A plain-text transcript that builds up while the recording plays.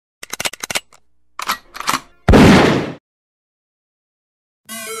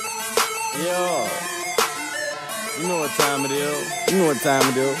Yo, you know what time it is. You know what time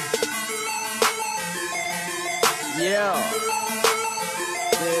it is. Yeah,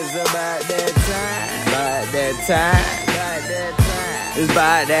 it's about that time. About that time. About that time. It's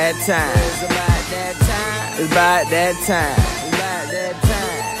about that time. It's about that time. It's about that time. It's about that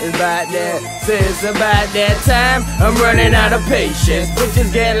time. It's about that. Say it's about that time. I'm running out of patience.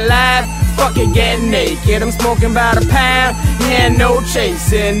 Bitches get live. Fucking getting naked, I'm smoking about a pound, yeah, no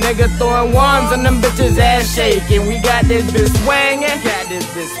chasing. Nigga throwing ones on them bitches ass shaking. We got this bitch swinging, got this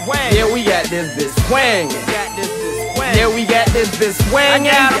bitch swinging. Yeah, we got this bitch swinging, got this bitch swinging. Yeah, we got this bitch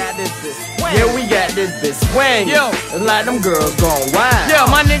swinging, got this bitch swinging. Yeah, we got this bitch swinging. Yo, it's like them girls going wild. Yeah,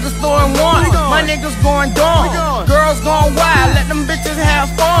 my niggas throwing ones, my niggas going dumb. Girls going wild, let them bitches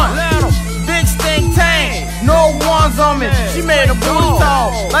have fun. Big stink tank, no ones on me. She made a booty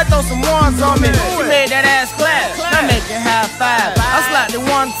talk, like throw some ones on me. She made that ass clap, now make it high five. I slapped it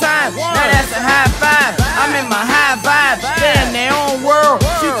one time, now that's a high five. I'm in my high vibe, they in their own world.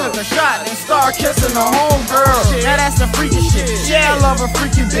 She took a shot and started kissing her homegirl. Now that's the freaky shit, yeah, I love a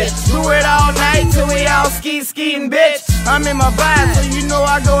freaky bitch. Do it all night till we all ski-skiing, bitch. I'm in my vibe, so you know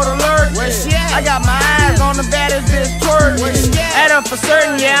I go to lurk. I got my eyes on the baddest bitch twerk. Add up for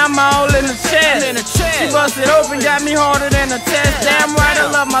certain, yeah, I'm all in the chest. She busted open, got me harder than a test. Damn right, I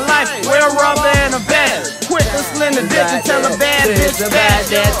love my life. Wear a rubber and a vest. Quit the slender ditch and tell a bad bitch about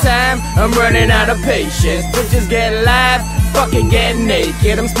that time. I'm running out of patience. Bitches get live, fucking getting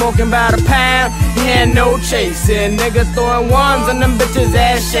naked. I'm smoking about a pound, yeah, no chasing. Nigga throwing ones on them bitches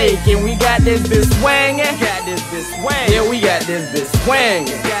ass shaking. We got this bitch swinging, got this bitch swinging. Yeah, we got this bitch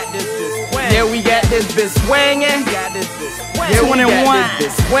swinging, got this bitch swinging. Yeah, we got this bitch swinging, got this bitch swinging. Yeah, we got this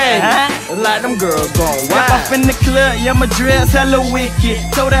bitch swinging. Like them girls going wild. Step off in the club, yeah, my dress hella wicked.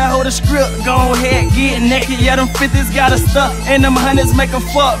 Told that hoe the script, go ahead, get naked. Yeah, them 50s got a stuff, and them 100s make a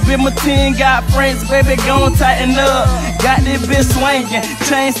fuck. Big my 10 got friends, baby, gon' tighten up. Got this bitch swinging,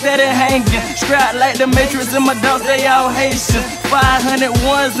 chain steady hanging. Strapped like the Matrix and my dogs, they all Haitian. 500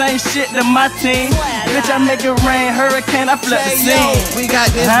 ones ain't shit to my team. Bitch, I make it rain, hurricane, I flip the scene. We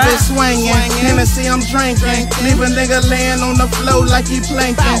got this bitch swinging, Hennessy I'm drinking. Leave a nigga laying on the floor like he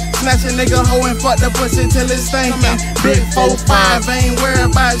planking. Snatch a nigga hoe and fuck the pussy till it's stinking. Big 4-5, ain't worried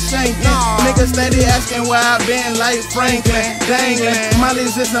about shanking. Niggas steady asking where I been like Franklin. Dangling,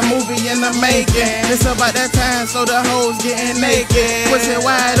 Molly's just a movie in the making. It's about that time, so the hoes getting naked. Pussy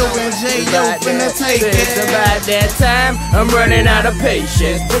wide open, J.O. finna take it. It's about that time, I'm running out of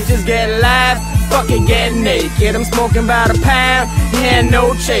patience. Bitches get live, fucking getting naked. I'm smoking about a pound, yeah,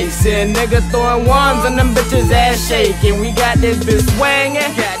 no chasing. Nigga throwing ones on them bitches ass shaking. We got this bitch swinging,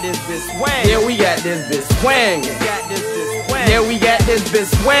 got this bitch swinging. Yeah, we got this bitch swinging, got this bitch swinging. Yeah, we got this bitch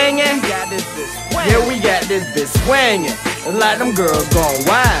swinging, got this bitch swinging. Yeah, we got this bitch swinging. Like them girls going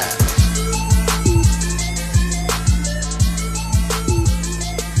wild.